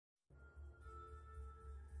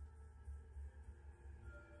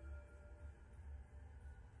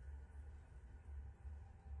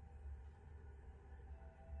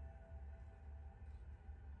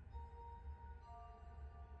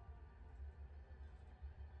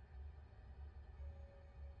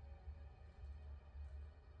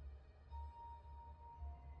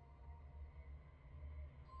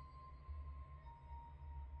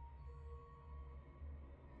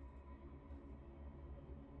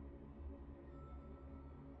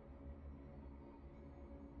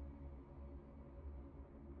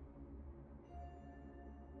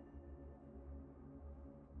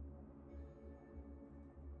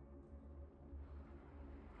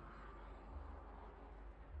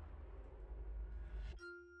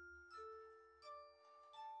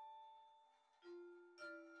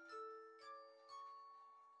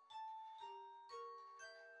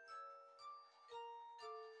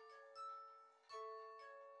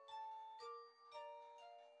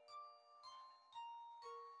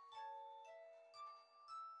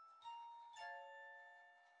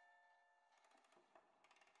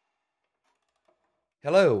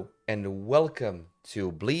Hello and welcome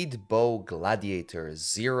to Bleed Bow Gladiator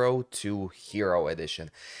 0 to Hero Edition.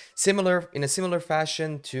 In a similar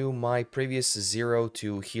fashion to my previous 0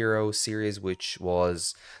 to Hero series, which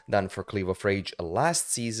was done for Cleave of Rage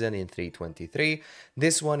last season in 323,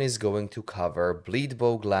 this one is going to cover Bleed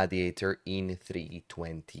Bow Gladiator in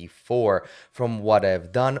 324. From what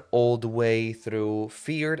I've done all the way through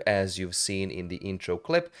Feared, as you've seen in the intro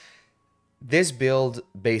clip, this build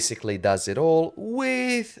basically does it all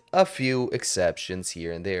with a few exceptions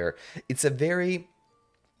here and there. It's a very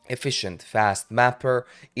efficient, fast mapper.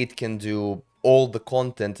 It can do all the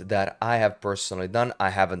content that I have personally done. I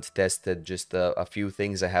haven't tested just a few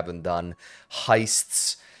things. I haven't done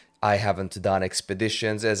heists. I haven't done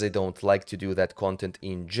expeditions, as I don't like to do that content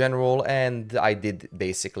in general, and I did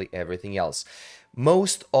basically everything else.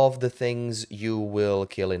 Most of the things you will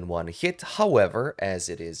kill in one hit. However, as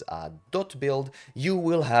it is a dot build, you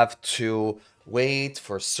will have to wait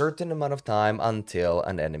for a certain amount of time until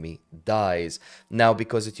an enemy dies. Now,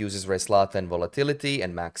 because it uses Reslata and Volatility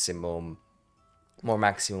and more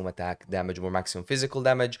maximum attack damage, more maximum physical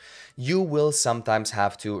damage, you will sometimes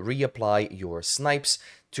have to reapply your snipes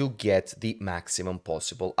to get the maximum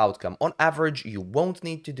possible outcome. On average, you won't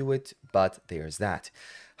need to do it, but there's that.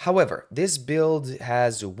 However, this build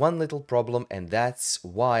has one little problem, and that's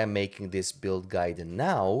why I'm making this build guide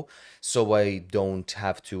now, so I don't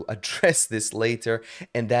have to address this later,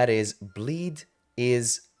 and that is bleed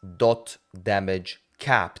is dot damage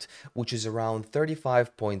capped, which is around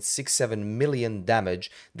 35.67 million damage.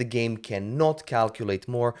 The game cannot calculate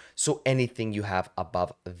more, so anything you have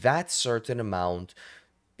above that certain amount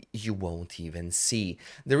you won't even see.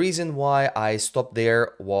 The reason why I stopped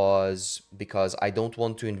there was because I don't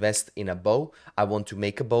want to invest in a bow. I want to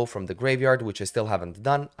make a bow from the graveyard, which I still haven't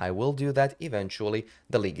done. I will do that eventually.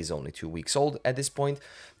 The league is only 2 weeks old at this point.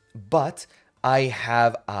 But I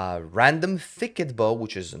have a random thicket bow,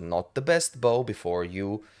 which is not the best bow. Before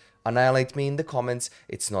you annihilate me in the comments,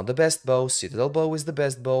 it's not the best bow. Citadel bow is the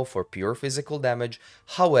best bow for pure physical damage.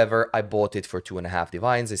 However, I bought it for 2.5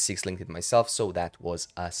 divines. I 6-linked it myself, so that was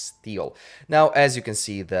a steal. Now, as you can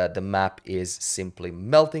see, the map is simply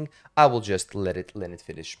melting. I will just let it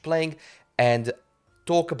finish playing and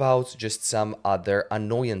talk about just some other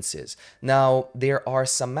annoyances. Now, there are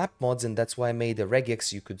some map mods, and that's why I made a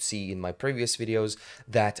regex you could see in my previous videos,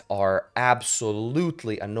 that are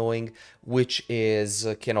absolutely annoying, which is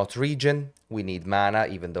cannot regen. We need mana,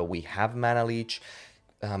 even though we have mana leech.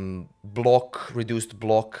 Block, reduced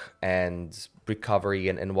block, and recovery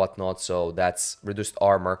and whatnot, so that's reduced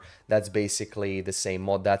armor. That's basically the same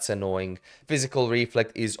mod. That's annoying. Physical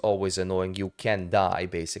reflect is always annoying. You can die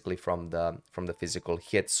basically from the physical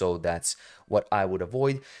hit, so that's what I would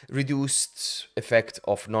avoid. Reduced effect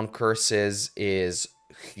of non-curses is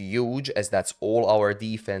huge, as that's all our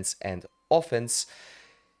defense and offense,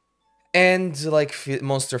 and like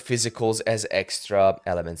monster physicals as extra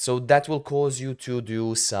elements. So that will cause you to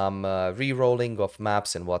do some re-rolling of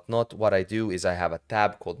maps and whatnot. What I do is I have a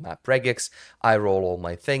tab called map regex. I roll all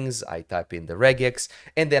my things, I type in the regex,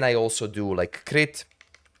 and then I also do like crit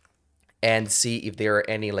and see if there are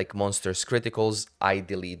any like monsters criticals. I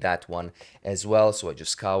delete that one as well, so I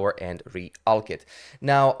just scour and re-alk it.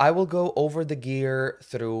 Now I will go over the gear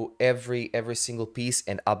through every single piece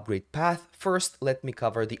and upgrade path. First, let me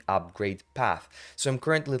cover the upgrade path. So I'm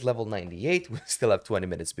currently at level 98. We still have 20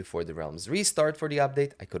 minutes before the realms restart for the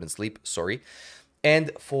update. I couldn't sleep, sorry.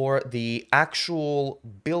 And for the actual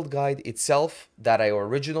build guide itself that I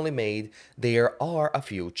originally made, there are a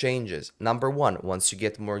few changes. Number one, once you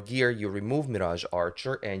get more gear, you remove Mirage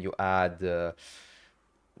Archer and you add,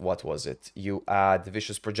 what was it? You add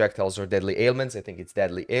Vicious Projectiles or Deadly Ailments. I think it's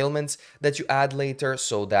Deadly Ailments that you add later,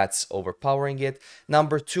 so that's overpowering it.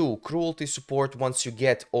 Number two, Cruelty support. Once you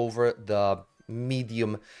get over the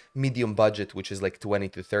medium budget, which is like 20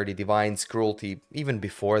 to 30 divines, cruelty, even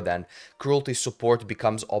before then, cruelty support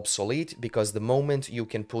becomes obsolete, because the moment you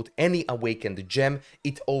can put any awakened gem,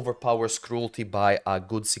 it overpowers cruelty by a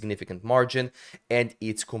good significant margin, and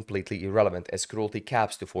it's completely irrelevant as cruelty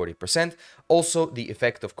caps to 40%. Also, the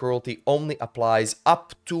effect of cruelty only applies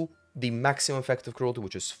up to the maximum effect of cruelty,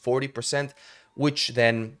 which is 40%, which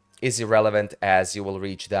then is irrelevant as you will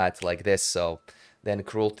reach that like this, so then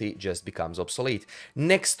cruelty just becomes obsolete.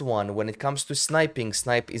 Next one, when it comes to sniping,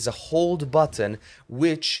 snipe is a hold button,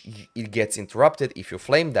 which it gets interrupted if you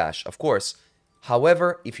flame dash, of course.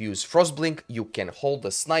 However, if you use Frostblink, you can hold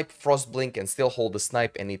the snipe, Frostblink, and still hold the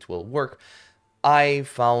snipe, and it will work. I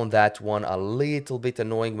found that one a little bit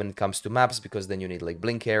annoying when it comes to maps, because then you need like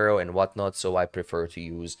blink arrow and whatnot, so I prefer to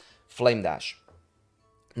use flame dash.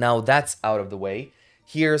 Now that's out of the way.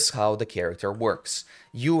 Here's how the character works.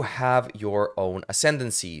 You have your own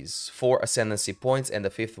ascendancies, 4 ascendancy points, and the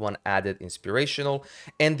 5th one added inspirational.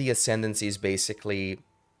 And the ascendancy is basically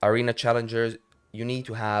arena challengers. You need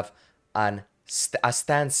to have a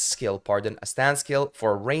stance skill, a stance skill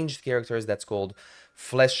for ranged characters that's called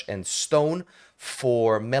flesh and stone.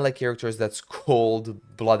 For melee characters that's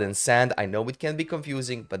called blood and sand. I know it can be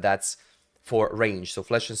confusing, but that's for range. So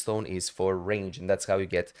flesh and stone is for range, and that's how you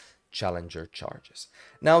get challenger charges.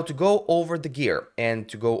 Now to go over the gear and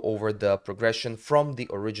to go over the progression from the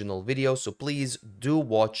original video, so please do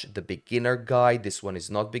watch the beginner guide. This one is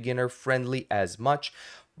not beginner friendly as much,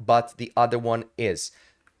 but the other one is.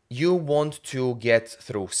 You want to get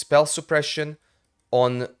through spell suppression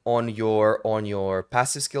on your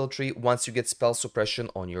passive skill tree. Once you get spell suppression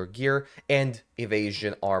on your gear and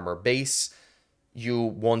evasion armor base, you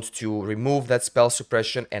want to remove that spell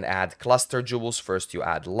suppression and add cluster jewels. First you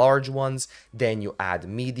add large ones, then you add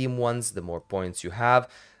medium ones, the more points you have.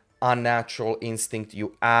 Unnatural instinct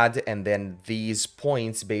you add, and then these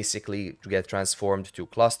points basically get transformed to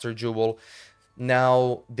cluster jewel.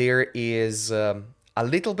 Now there is a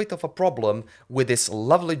little bit of a problem with this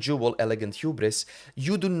lovely jewel, Elegant Hubris.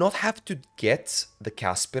 You do not have to get the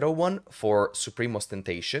Caspero one for Supreme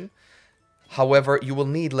Ostentation. However, you will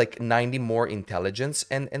need like 90 more intelligence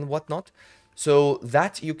and whatnot. So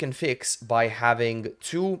that you can fix by having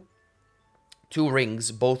two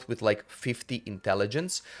rings, both with like 50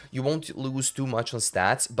 intelligence. You won't lose too much on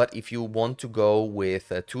stats, but if you want to go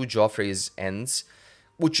with 2 Joffrey's ends,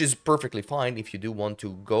 which is perfectly fine if you do want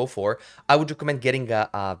to go for, I would recommend getting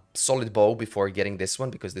a solid bow before getting this one,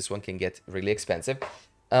 because this one can get really expensive.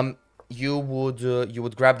 You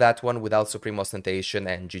would grab that one without Supreme Ostentation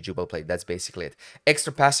and GG well played. That's basically it.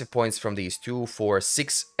 Extra passive points from these 2 for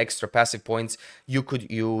 6 extra passive points you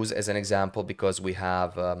could use as an example, because we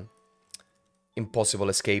have Impossible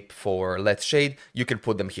Escape for Let Shade. You can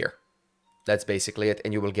put them here. That's basically it,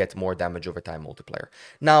 and you will get more damage over time multiplier.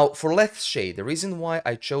 Now, for Leth's Shade, the reason why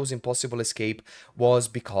I chose Impossible Escape was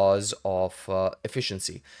because of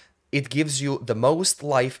efficiency. It gives you the most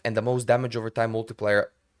life and the most damage over time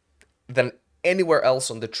multiplier than anywhere else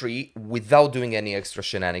on the tree without doing any extra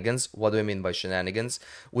shenanigans. What do I mean by shenanigans?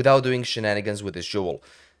 Without doing shenanigans with this jewel.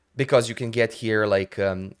 Because you can get here like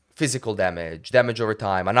physical damage, damage over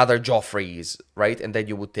time, another Joffrey's, right? And then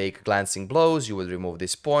you would take glancing blows, you would remove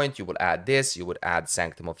this point, you would add this, you would add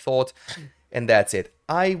Sanctum of Thought, and that's it.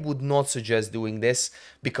 I would not suggest doing this,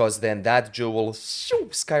 because then that jewel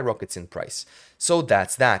skyrockets in price. So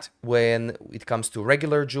that's that. When it comes to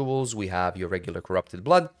regular jewels, we have your regular Corrupted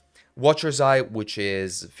Blood, Watcher's Eye, which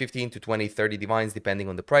is 15 to 20, 30 divines, depending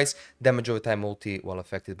on the price. Damage over time multi while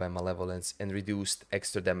affected by malevolence, and reduced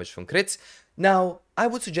extra damage from crits. Now, I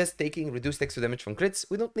would suggest taking reduced extra damage from crits.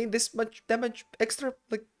 We don't need this much damage extra,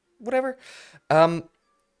 like, whatever.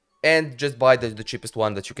 And just buy the cheapest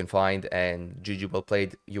one that you can find, and GG well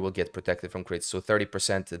played, you will get protected from crits. So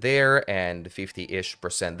 30% there and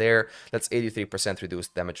 50-ish% there. That's 83%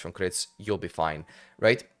 reduced damage from crits. You'll be fine,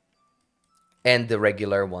 right? And the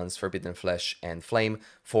regular ones, Forbidden Flesh and Flame,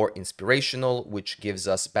 for inspirational, which gives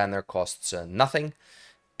us banner costs nothing,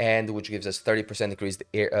 and which gives us 30% increased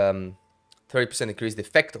 30% increased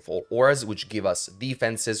effect of all auras, which give us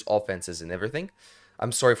defenses, offenses, and everything.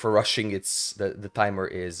 I'm sorry for rushing. It's the timer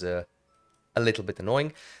is a little bit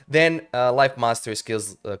annoying. Then Life Mastery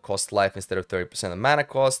skills cost life instead of 30% of mana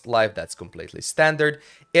cost. Life, that's completely standard.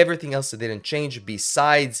 Everything else that didn't change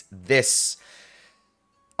besides this.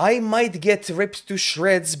 I might get ripped to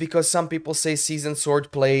shreds because some people say Seasoned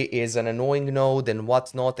Swordplay is an annoying node and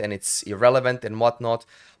whatnot, and it's irrelevant and whatnot.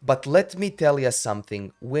 But let me tell you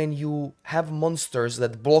something. When you have monsters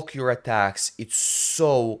that block your attacks, it's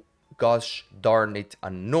so gosh darn it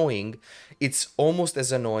annoying. It's almost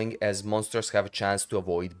as annoying as monsters have a chance to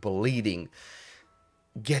avoid bleeding.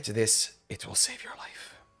 Get this, it will save your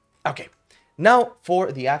life. Okay. Now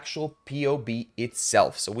for the actual POB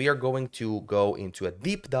itself. So we are going to go into a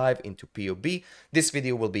deep dive into POB. This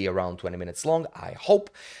video will be around 20 minutes long, I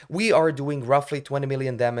hope. We are doing roughly 20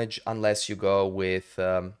 million damage unless you go with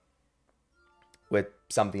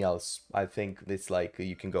something else. I think it's like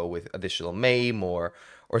you can go with additional maim or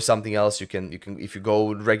something else. You can if you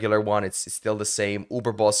go regular one, it's still the same.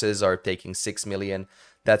 Uber bosses are taking 6 million.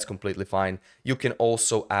 That's completely fine. You can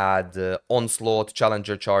also add onslaught,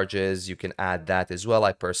 challenger charges. You can add that as well.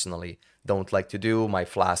 I personally don't like to do. My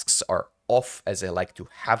flasks are off, as I like to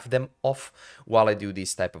have them off while I do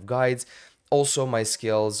these type of guides. Also, my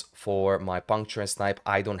skills for my puncture and snipe,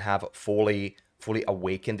 I don't have fully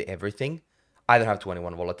awakened everything. I don't have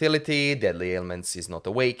 21 volatility, deadly ailments is not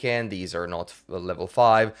awakened, these are not level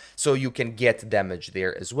 5, so you can get damage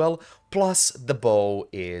there as well. Plus, the bow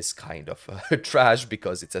is kind of trash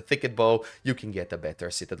because it's a thicket bow. You can get a better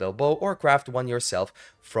citadel bow or craft one yourself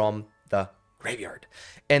from the graveyard.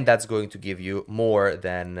 And that's going to give you more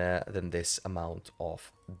than this amount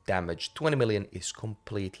of damage. 20 million is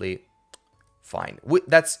completely fine.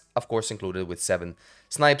 That's, of course, included with 7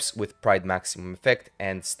 snipes with Pride Maximum effect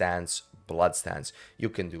and stance, blood stance. You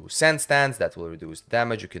can do sand stance, that will reduce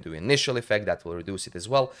damage. You can do initial effect, that will reduce it as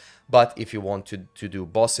well. But if you want to do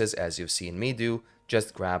bosses, as you've seen me do,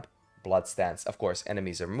 just grab blood stance. Of course,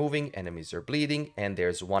 enemies are moving, enemies are bleeding, and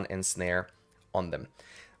there's 1 ensnare on them.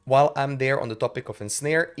 While I'm there on the topic of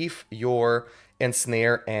ensnare, if your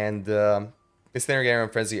ensnare and Ensnare Arrow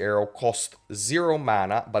and Frenzy Arrow cost 0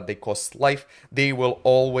 mana, but they cost life, they will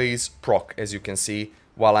always proc. As you can see,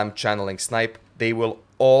 while I'm channeling Snipe, they will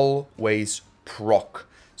always proc.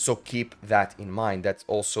 So keep that in mind. That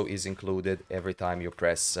also is included every time you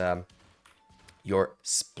press your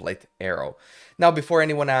split arrow. Now, before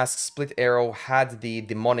anyone asks, split arrow had the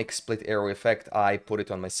demonic split arrow effect. I put it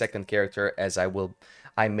on my second character as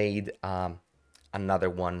I made another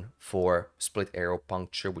one for split arrow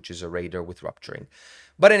puncture, which is a raider with rupturing.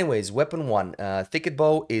 But anyways, weapon 1, thicket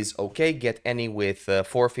bow is okay. Get any with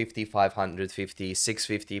 450, 550,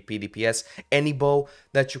 650 PDPS, any bow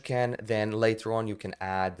that you can. Then later on you can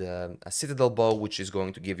add a citadel bow, which is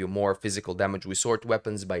going to give you more physical damage. We sort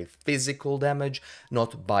weapons by physical damage,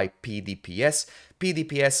 not by PDPS.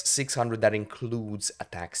 PDPS 600, that includes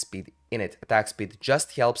attack speed in it. Attack speed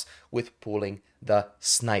just helps with pulling the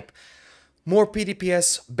snipe. More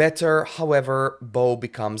PDPS, better. However, bow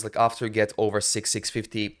becomes, like, after you get over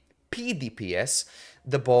 650 PDPS,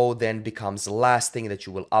 the bow then becomes the last thing that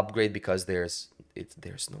you will upgrade because there's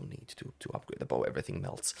no need to upgrade the bow. Everything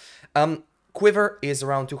melts. Quiver is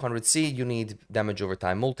around 200C. You need damage over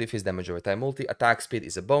time multi, phys damage over time multi. Attack speed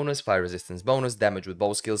is a bonus, fire resistance bonus. Damage with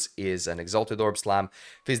bow skills is an exalted orb slam.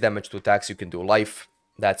 Phys damage to attacks, you can do life.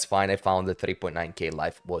 That's fine. I found that 3.9k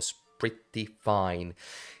life was pretty fine.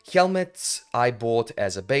 Helmet I bought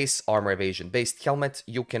as a base, armor evasion based helmet.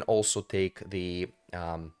 You can also take the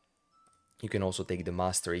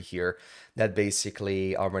mastery here. That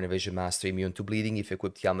basically armor and evasion mastery, immune to bleeding if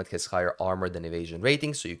equipped helmet has higher armor than evasion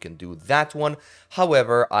rating, so you can do that one.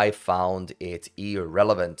 However, I found it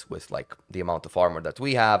irrelevant with like the amount of armor that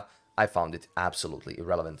we have. I found it absolutely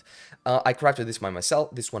irrelevant. I crafted this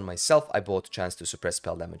one myself. I bought chance to suppress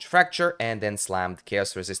spell damage fracture and then slammed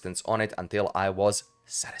chaos resistance on it until I was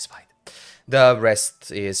satisfied. The rest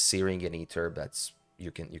is searing and ether. That's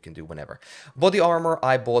you can do whenever. Body armor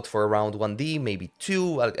I bought for around 1D, maybe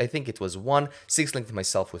 2. I think it was 1. 6 linked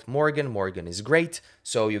myself with Morgan. Morgan is great.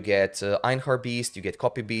 So you get Einhar Beast, you get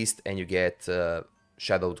Copy Beast, and you get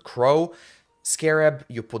Shadowed Crow. Scarab,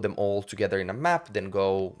 you put them all together in a map, then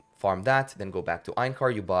go farm that, then go back to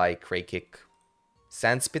Einhar, you buy Craykick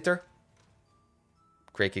Sandspitter?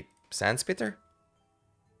 Craykick Sandspitter?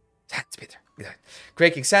 Sandspitter.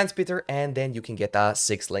 Craykick Sandspitter, and then you can get a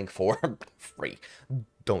 6-link for free.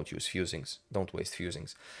 Don't use fusings. Don't waste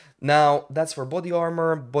fusings. Now, that's for body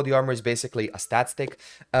armor. Body armor is basically a stat stick.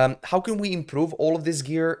 How can we improve all of this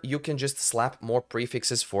gear? You can just slap more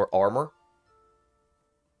prefixes for armor.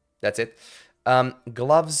 That's it.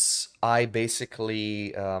 Gloves, I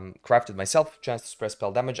basically crafted myself. Chance to suppress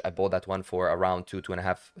spell damage. I bought that one for around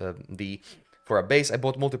 2.5 D for a base. I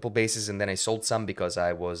bought multiple bases and then I sold some because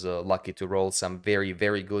I was lucky to roll some very,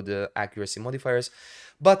 very good accuracy modifiers.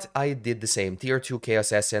 But I did the same. Tier 2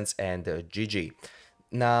 Chaos Essence and GG.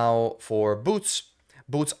 Now, for boots.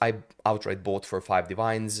 Boots I outright bought for 5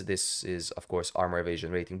 divines. This is, of course, armor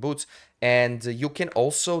evasion rating boots. And you can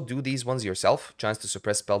also do these ones yourself. Chance to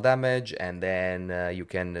suppress spell damage. And then you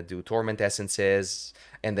can do torment essences.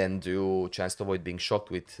 And then do chance to avoid being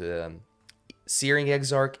shocked with Searing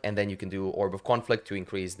Exarch. And then you can do Orb of Conflict to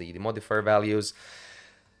increase the modifier values.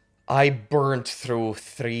 I burnt through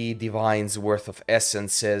 3 divines worth of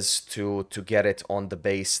essences to get it on the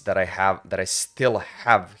base that I still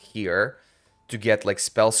have here. To get like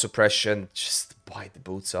spell suppression, just buy the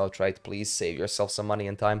boots outright, please. Save yourself some money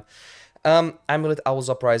and time. Amulet Owl's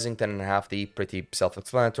Uprising, 10.5D, pretty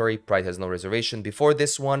self-explanatory. Pride has no reservation. Before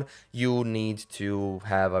this one, you need to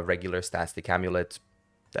have a regular static amulet.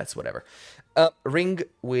 That's whatever. Ring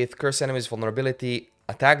with Curse Enemies Vulnerability.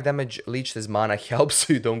 Attack damage, leech his mana helps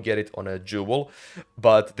so you don't get it on a jewel.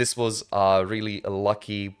 But this was really a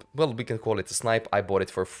lucky, well, we can call it a snipe. I bought it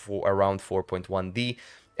for around 4.1D.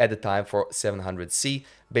 At the time for 700C,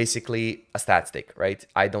 basically a stat stick, right?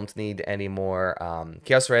 I don't need any more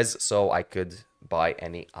Chaos Res, so I could buy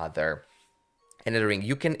any other Another ring.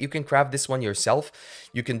 You can craft this one yourself.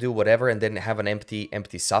 You can do whatever and then have an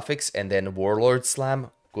empty suffix and then Warlord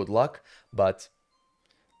Slam. Good luck. But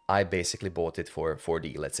I basically bought it for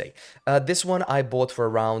 4D, let's say. This one I bought for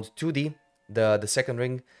around 2D, the second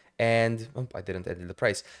ring, and I didn't edit the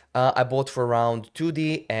price. I bought for around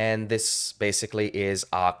 2D, and this basically is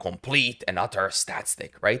a complete and utter stat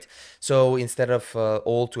stick, right? So instead of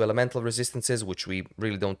all 2 elemental resistances, which we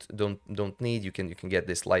really don't need, you can get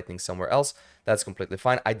this lightning somewhere else. That's completely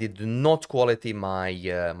fine. I did not quality my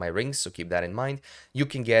my rings, so keep that in mind. You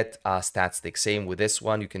can get a stat stick. Same with this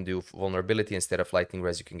one. You can do vulnerability instead of lightning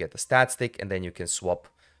res. You can get a stat stick, and then you can swap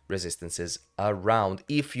resistances around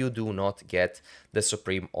if you do not get the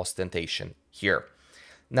Supreme Ostentation here.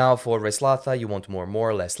 Now for Reslatha, you want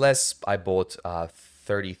more, less. I bought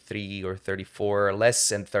 33 or 34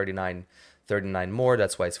 less and 39 more.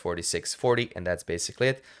 That's why it's 46.40, and that's basically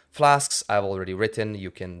it. Flasks, I've already written.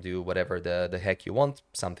 You can do whatever the heck you want.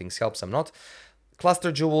 Some things help, some not.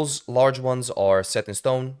 Cluster jewels, large ones are set in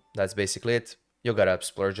stone. That's basically it. You gotta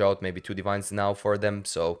splurge out maybe 2 divines now for them,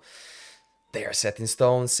 so they are set in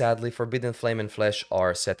stone. Sadly, Forbidden Flame and Flesh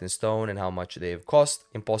are set in stone, and how much they've cost.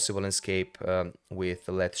 Impossible Escape with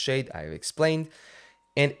Let Shade, I've explained.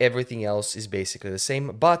 And everything else is basically the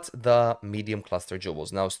same, but the medium cluster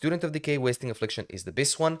jewels. Now, Student of Decay, Wasting Affliction is the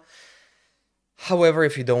best one. However,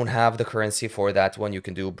 if you don't have the currency for that one, you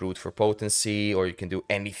can do Brute for Potency, or you can do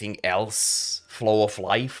anything else, Flow of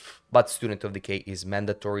Life. But Student of Decay is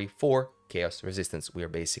mandatory for Chaos Resistance. We are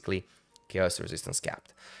basically Chaos Resistance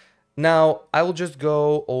capped. Now, I will just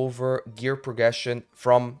go over gear progression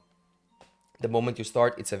from the moment you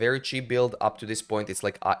start. It's a very cheap build. Up to this point, it's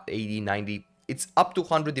like 80, 90... It's up to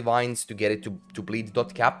 100 divines to get it to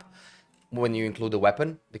bleed.cap when you include the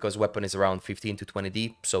weapon, because weapon is around 15 to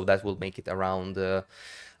 20D, so that will make it around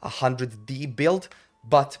 100D build.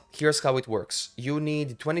 But here's how it works. You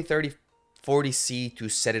need 20, 30, 40C to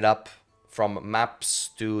set it up from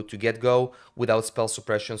maps to get go without spell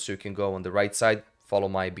suppression, so you can go on the right side. Follow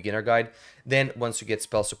my beginner guide. Then once you get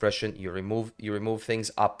spell suppression, you remove things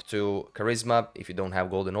up to charisma if you don't have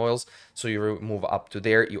golden oils. So you remove up to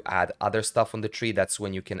there, you add other stuff on the tree. That's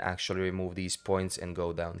when you can actually remove these points and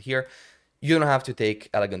go down here. You don't have to take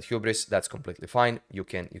Elegant Hubris, that's completely fine. You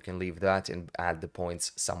can leave that and add the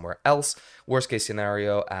points somewhere else. Worst case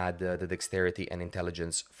scenario, add the dexterity and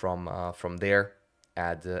intelligence from there.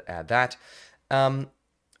 Add that.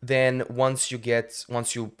 Then once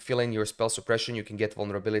you fill in your spell suppression, you can get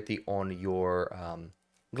vulnerability on your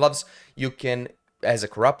gloves. You can, as a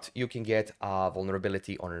corrupt, you can get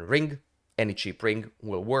vulnerability on a ring. Any cheap ring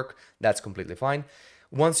will work. That's completely fine.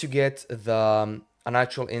 Once you get the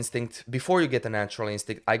Unnatural Instinct, before you get a Natural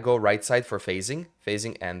Instinct, I go right side for phasing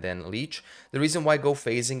and then leech. The reason why I go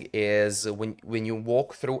phasing is when you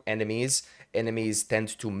walk through enemies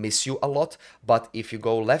tend to miss you a lot, but if you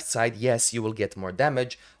go left side, yes, you will get more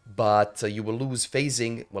damage, but you will lose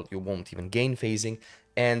phasing. Well, you won't even gain phasing,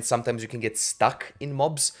 and sometimes you can get stuck in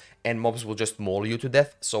mobs, and mobs will just maul you to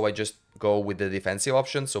death, so I just go with the defensive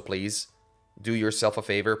option. So please do yourself a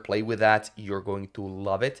favor, play with that, you're going to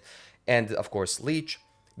love it. And of course, leech.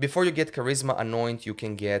 Before you get Charisma Anoint, you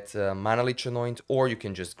can get Mana Leech Anoint, or you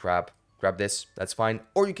can just grab this, that's fine,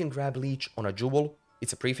 or you can grab leech on a jewel.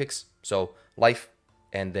 It's a prefix, so life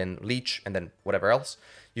and then leech and then whatever else,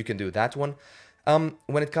 you can do that one.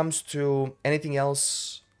 When it comes to anything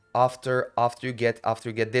else after you get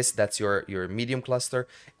this, that's your medium cluster.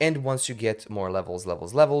 And once you get more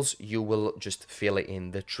levels, you will just fill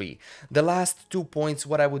in the tree. The last 2 points,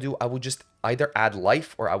 what I would do, I would just either add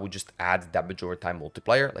life or I would just add damage over time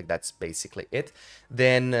multiplier. Like, that's basically it.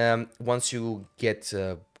 Then once you get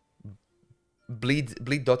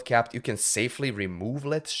bleed.capped, you can safely remove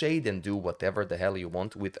Let's Shade and do whatever the hell you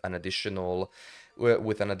want with an additional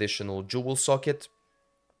jewel socket.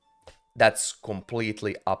 That's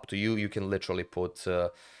completely up to you. You can literally put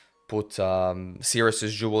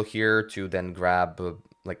Cirrus's jewel here to then grab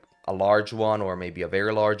like a large one or maybe a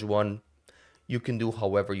very large one. You can do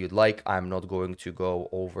however you'd like. I'm not going to go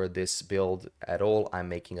over this build at all. I'm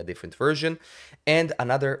making a different version and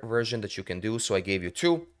another version that you can do. So I gave you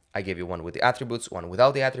 2. I gave you one with the attributes, one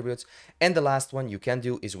without the attributes, and the last one you can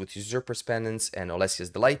do is with Usurper's Penance and Olesia's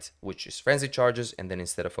Delight, which is Frenzy Charges, and then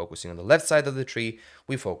instead of focusing on the left side of the tree,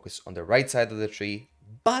 we focus on the right side of the tree.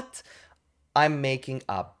 But I'm making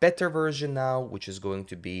a better version now, which is going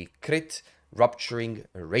to be Crit Rupturing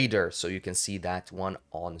Raider, so you can see that one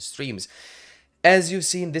on streams. As you've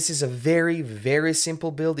seen, this is a very, very simple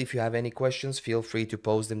build. If you have any questions, feel free to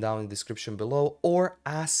post them down in the description below or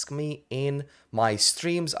ask me in my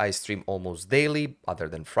streams. I stream almost daily, other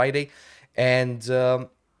than Friday. And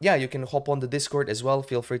yeah, you can hop on the Discord as well.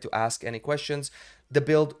 Feel free to ask any questions. The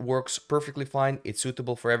build works perfectly fine. It's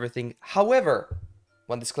suitable for everything. However,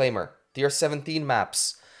 one disclaimer, tier 17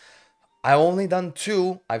 maps. I only done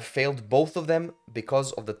 2. I've failed both of them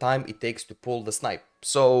because of the time it takes to pull the snipe.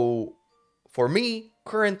 So for me,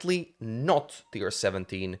 currently not tier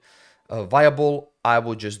 17 viable. I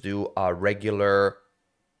would just do a regular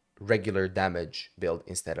damage build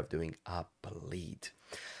instead of doing a bleed.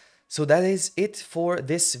 So that is it for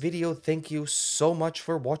this video. Thank you so much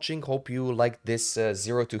for watching. Hope you liked this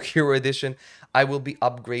 0 to Hero edition. I will be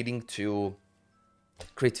upgrading to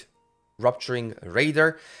crit rupturing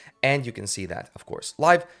raider, and you can see that, of course,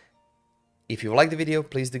 live. If you like the video,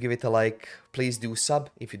 please do give it a like. Please do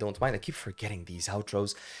sub if you don't mind. I keep forgetting these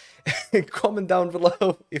outros. Comment down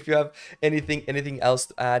below if you have anything else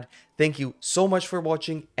to add. Thank you so much for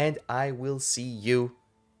watching, and I will see you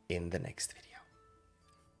in the next video.